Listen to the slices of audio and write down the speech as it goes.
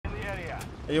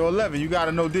Hey, yo, 11, you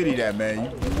gotta know Diddy that, man. You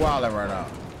wildin' right now.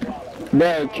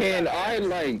 Bro, can I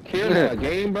like kill a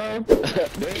game, bro? Go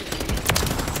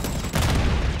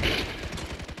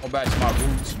back to my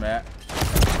roots, man.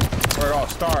 Where it all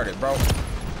started, bro.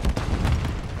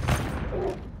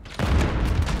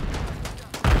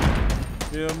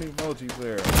 Feel me?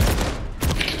 Multiplayer.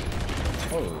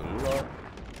 Oh, Lord.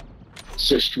 It's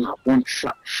just not one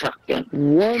shot shotgun.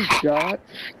 One shot?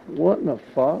 What in the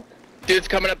fuck? Dude's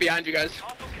coming up behind you guys.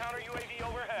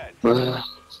 Of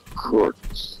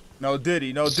course. No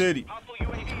Diddy, no Diddy.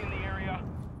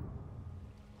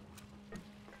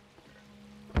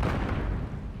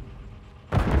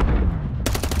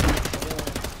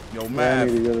 Yo, Mav. I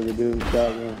need to go to the dude's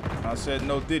shotgun. I said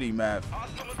no Diddy, Mav.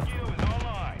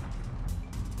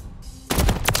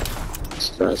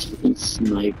 Starts with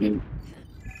sniping.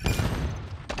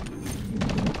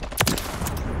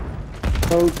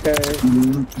 Okay.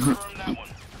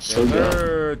 So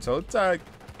good. Toe tag.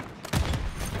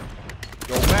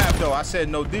 Yo, Mav, though, I said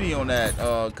no Diddy on that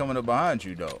coming up behind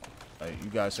you, though. Like, you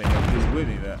guys saying no Diddy with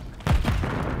me, man.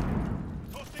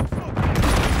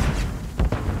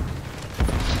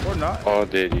 Or not. Oh,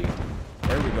 Diddy.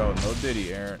 There we go. No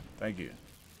Diddy, Aaron. Thank you.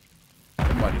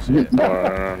 Somebody said.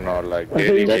 No, like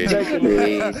Diddy.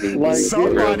 Like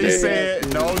Somebody Diddy.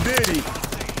 said no Diddy.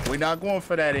 We're not going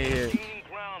for that in here.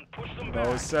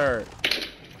 No, sir.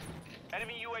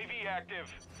 Enemy UAV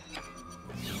active.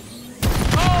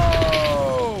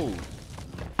 Oh!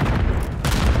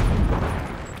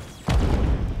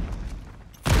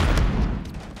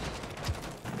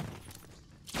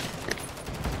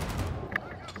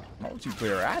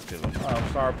 Multiplayer active. I'll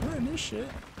start playing this shit.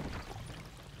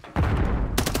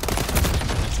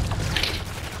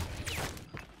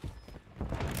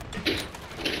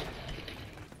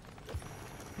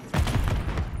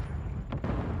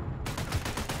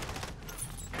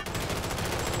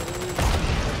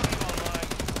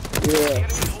 Yeah.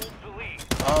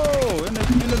 Oh, in the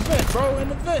vent, bro, in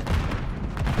the vent.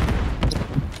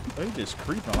 Oh, he just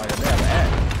creeping like a damn ass.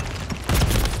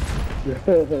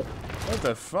 What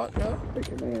the fuck, yo?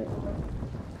 Fucking ass.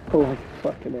 Oh,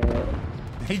 fucking ass.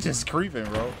 He just creeping,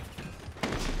 bro.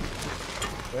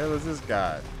 Where was this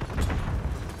guy?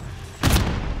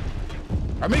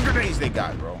 How many grenades they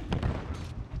got, bro?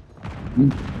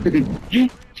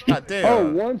 God damn. Oh,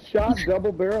 one shot,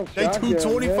 double barrel They shotgun.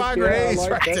 225 Heck yeah, I grenades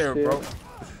like right that there, shit. bro.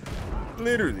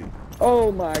 Literally.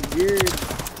 Oh my god.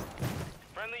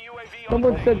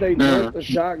 Someone said they built the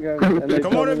shotgun. And they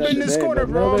Come on told up me that in this today, corner,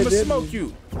 but bro. no, I'm they gonna didn't. smoke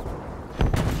you.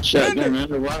 Shotgun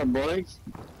underwater, boys.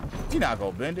 He not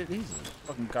gonna bend it. He's a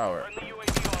fucking coward.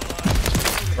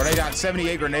 Bro, they got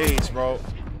 78 grenades, bro.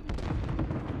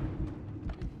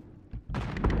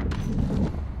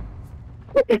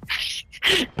 What the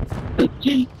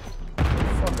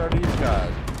fuck are these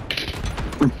guys?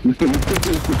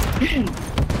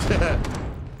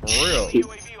 For real.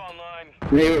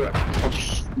 They were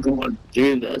going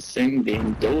through the same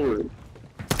damn door.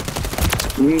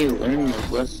 You ain't learned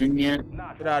this lesson yet?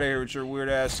 Get out of here with your weird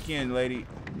ass skin, lady.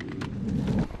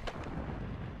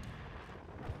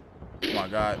 Oh my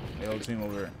god, the whole team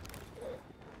over here.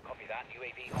 Copy that.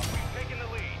 UAV on taking the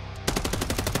lead.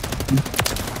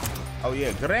 Oh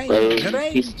yeah, grenade, Piece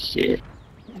grenade, of shit.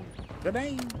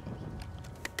 grenade.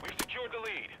 We've secured the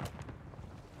lead.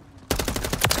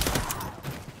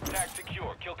 Tag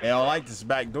secure. Kill They don't like this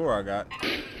back door I got.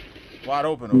 Wide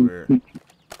open over here.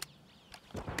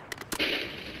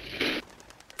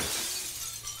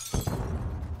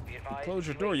 Close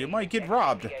your door, you might get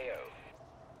robbed.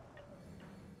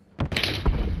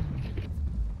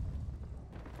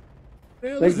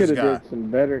 Hell, They is this could have guy? did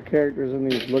some better characters than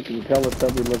these looking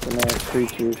Teletubby looking ass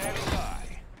creatures.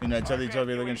 You know,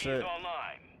 Teletubby looking shit.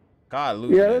 God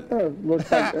losing Yeah, it. that does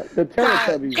look like the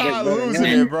Teletubbies. God look better losing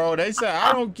now. it, bro. They said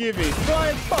I don't give a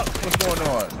flying fuck what's going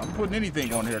on. I'm putting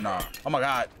anything on here now. Oh my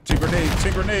god, 2 grenades,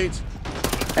 2 grenades.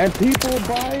 And people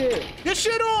buy it. Get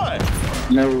shit on.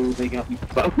 No, they got me.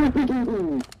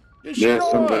 Get Yeah, shit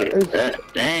somebody. on.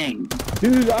 Dang.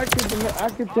 Dude, I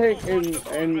could take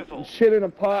and shit in a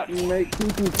pot and make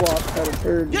cuckoo flops out of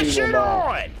turds. Get people shit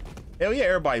buy. on. Hell yeah,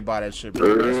 everybody buy that shit,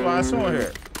 bro. That's why it's on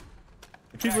here.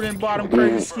 If people didn't buy them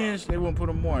crazy skins, they wouldn't put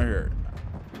them on here.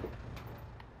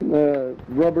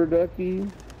 Rubber ducky.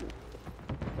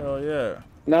 Hell yeah.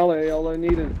 Now all they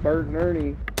need is Bert and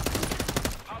Ernie.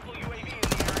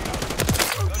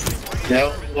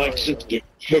 No, watch it get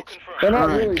hit. They're not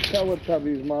really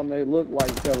Teletubbies, Mom. They look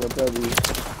like Teletubbies.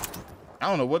 I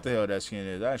don't know what the hell that skin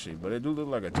is actually, but it do look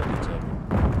like a Teletubby.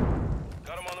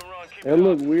 They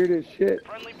look weird as shit.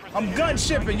 I'm gun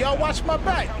shipping, y'all watch my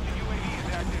back.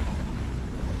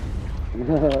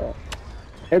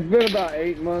 It's been about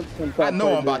 8 months since I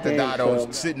know I'm played about to this die game, though,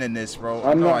 so sitting in this, bro.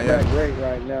 I'm No, not I that am. great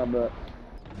right now, but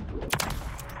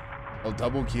Oh,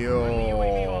 double kill. Friendly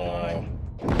UAV on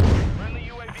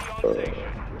station.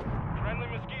 Friendly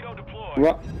mosquito deployed.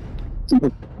 what?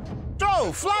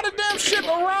 Bro, fly the damn ship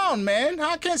around, man.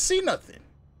 I can't see nothing.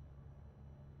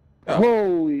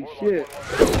 Holy shit!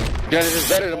 Yeah, this is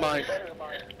better than mine.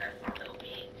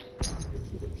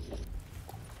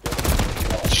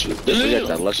 We got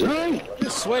that lucky.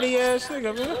 This sweaty ass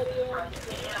nigga, man.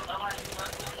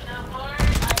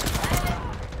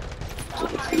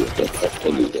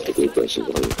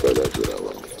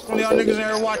 One of y'all niggas in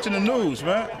here watching the news,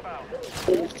 man.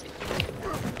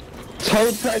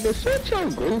 Toe Tiger, shut your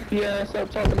goofy ass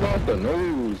up talking about the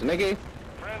news, nigga.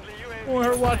 Friendly UAV. Who in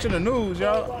here watching the news,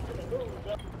 y'all?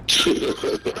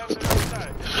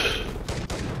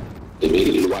 They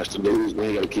need to watch the news,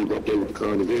 man. Gotta keep up there with the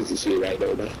current events and shit right now.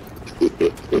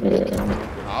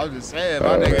 I was just saying,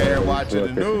 my nigga here watching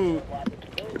the news.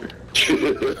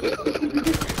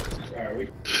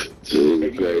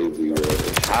 It's crazy, man.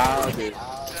 How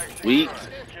this week?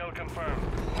 Kill confirmed.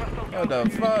 What the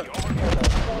fuck?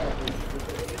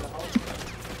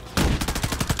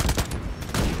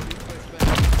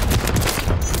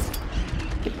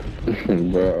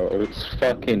 Bro, it's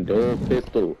fucking dual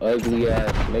pistol, ugly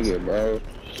ass nigga, bro.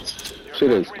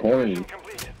 Shit is corny.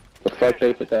 The fuck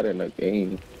they put that in the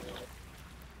game?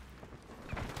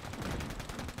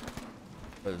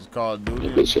 It's Call of Duty.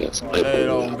 Bitch ass sniper. They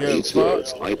don't give a fuck.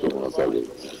 Sniper,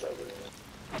 motherfucker.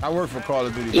 I work for Call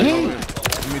of Duty.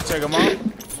 Let me take them out.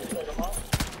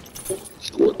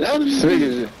 Score down.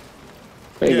 Niggas,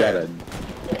 they Yeah. got a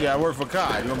Yeah, I work for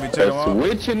COD. You want me to take them out?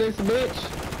 switch in this bitch?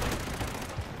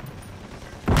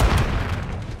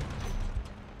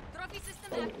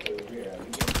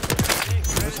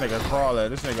 This nigga crawler.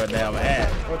 This nigga damn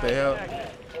ass. What the hell?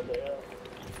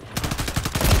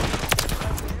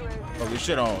 Oh, get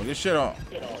shit on. Get shit on.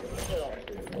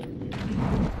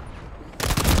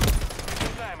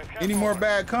 Any more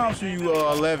bad comps for you,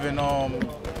 11?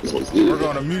 We're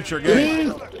gonna mute your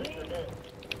game.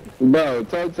 Bro,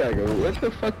 Toe Tiger, what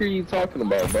the fuck are you talking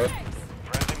about, bro?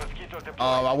 Friendly mosquito deployed.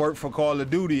 I work for Call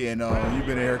of Duty, and you've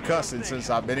been in here cussing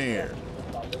since I've been in here.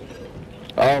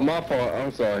 Oh, my fault.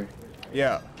 I'm sorry.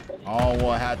 Yeah. I don't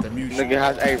want to have to mute you. Nigga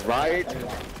has a riot.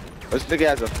 This nigga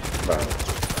has a.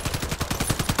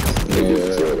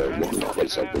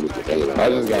 I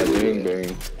just got bing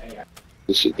bing.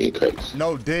 This shit ain't crazy.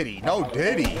 No Diddy. No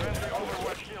Diddy.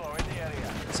 Overwatch kilo in the area.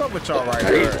 What's up with y'all right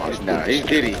here? Nah, he's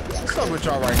Diddy. What's up with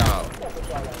y'all right now?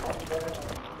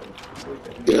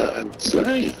 God damn. Hostile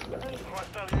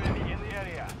UAV in the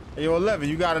area. Hey, yo, 11,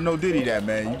 you gotta know Diddy that,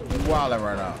 man. You wildin'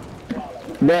 right now.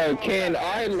 Bro, can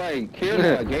I, like, kill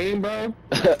my game, bro?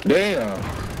 Damn.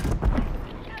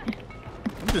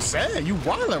 I'm just saying, you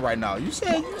wildin' right now. You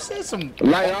said some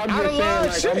Like, I'm out just of line saying,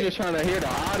 like, shit. I'm just trying to hear the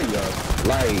audio.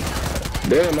 Like,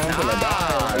 damn, I'm gonna die.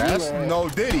 Ah, that's no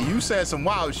Diddy. You said some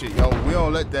wild shit, yo. We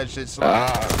don't let that shit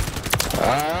slide.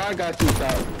 I got you,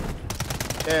 Top.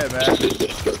 Yeah, man.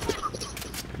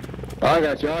 I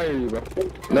got you. I hear you, bro.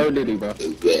 No Diddy, bro.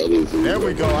 There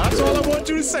we go. That's all I want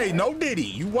you to say. No Diddy.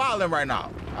 You wildin' right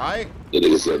now. All right? The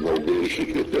nigga said no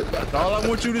Diddy. That's all I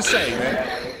want you to say, man.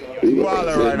 You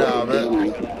wildin' right now,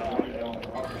 man.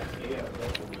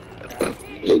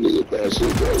 That nigga bad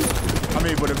shit, bro. I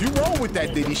mean, but if you roll with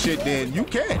that Diddy shit, then you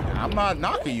can. I'm not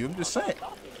knocking you. I'm just saying.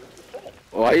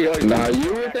 Why you? Nah,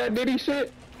 you with that Diddy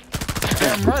shit?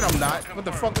 Damn right I'm not. What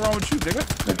the fuck wrong with you, nigga?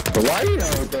 But why you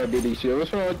not with that Diddy shit?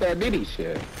 What's wrong with that Diddy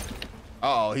shit?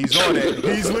 Oh, he's on it.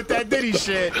 He's with that Diddy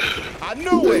shit. I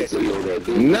knew it.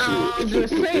 Nah, I'm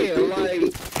just saying,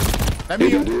 like, Let me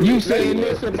you saying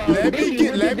this about Diddy,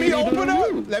 what let did me Diddy open do to up.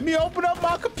 you? Let me open up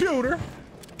my computer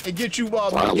and get you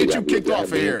kicked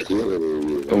off of here.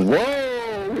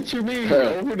 Whoa, what you mean?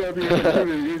 Open up your computer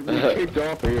and get me kicked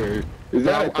off of here. Is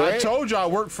that a I threat? told you I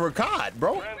work for COD,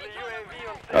 bro. Friendly UAV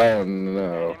on station. Oh,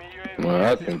 no. Well,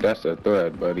 I think that's a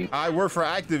threat, buddy. I work for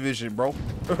Activision, bro.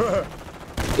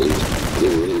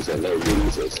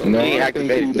 No, He I think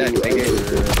activated you that do.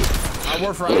 nigga. I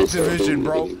work for Activision,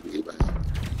 bro.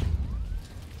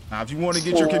 Now, if you want to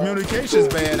get your communications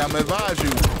banned, I'm advise you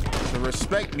to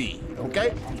respect me,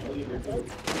 okay?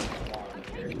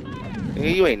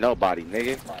 Nigga, you ain't nobody,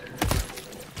 nigga.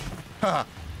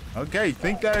 Okay,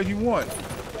 think that if you want.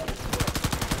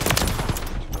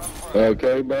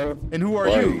 Okay, bro. And who are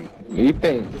Like, you? You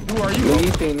think? Who are You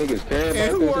you? think niggas care about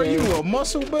And who this are game? you? A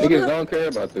muscle Niggas builder? don't care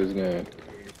about this game.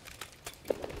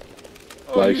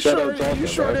 Oh, Like, you shut sure, up talking you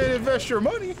sure about didn't invest your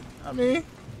money? I mean,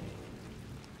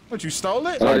 what, you stole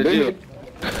it? I did.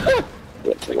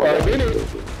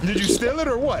 Did you steal it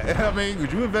or what? I mean,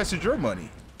 would you invested your money?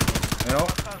 You know?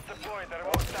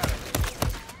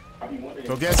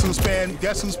 So guess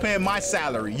who's paying my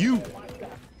salary? You.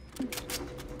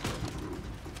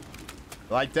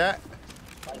 Like that?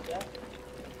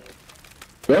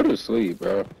 Go to sleep,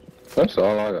 bro. That's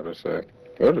all I gotta say.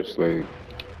 Go to sleep.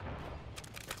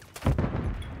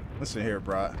 Listen here,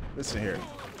 bro. Listen here.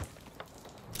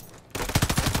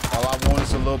 All I want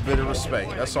is a little bit of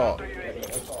respect. That's all.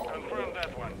 Confirm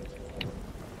that one.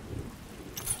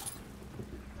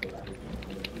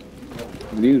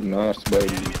 You nice,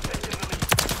 baby.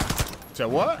 So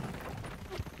what?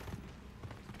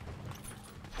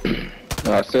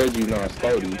 I said you not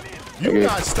sturdy. You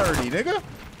not sturdy, nigga.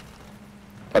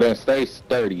 I didn't say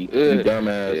sturdy, you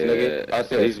dumbass nigga. I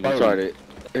said He's sturdy. retarded.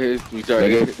 He's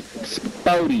retarded. Nigga,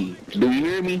 spouty. Do you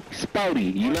hear me?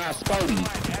 Spouty. You not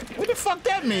spouty. What the fuck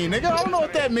that mean, nigga? I don't know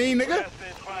what that mean, nigga.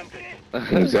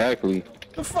 Exactly.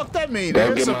 The fuck that mean,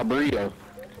 Go nigga? get my burrito.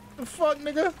 The fuck,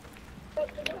 nigga?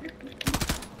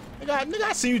 Nigga,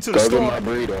 I see you to the Go store. get my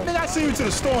burrito. Nigga, I see you to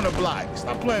the store on the block.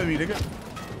 Stop playing with me, nigga.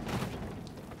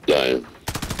 Damn.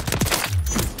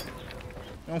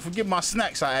 Don't forget my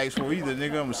snacks I asked for either,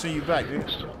 nigga. I'm gonna see you back, nigga.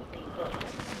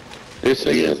 This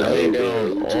Yeah, nigga's laying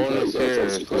down on the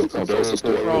stairs. What's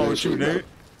wrong with you, nigga?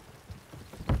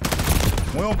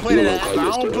 We don't play that. I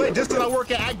don't play. Just because I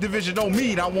work at Activision don't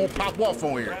mean I won't pop off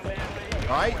on here.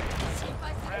 Alright?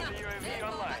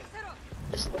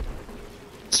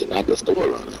 It's not the store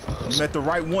runner. You met the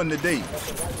right one today.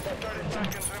 30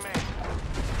 seconds remain.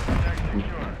 Attack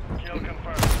secure. Kill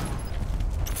confirmed.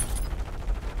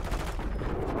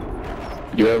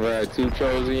 You ever had two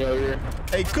trolls in your ear?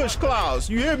 Hey, Kush Claus,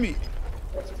 you hear me?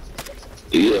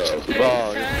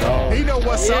 Yeah. He know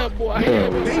what's up. Boy. He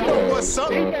know what's up.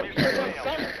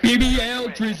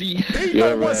 BBL Drizzy. He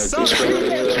know what's up.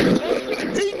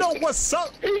 He know what's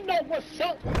up. He know what's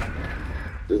up.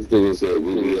 This nigga said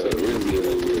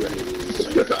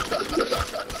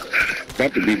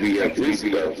Not the BBL3.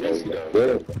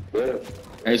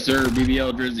 Hey, sir,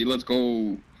 BBL Drizzy, let's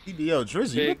go. BBL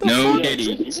Drizzy. What the No fuck?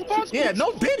 Diddy. Yeah,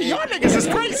 no Diddy. Y'all niggas is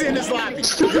crazy in this lobby.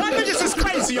 Y'all niggas is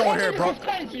crazy on here, bro.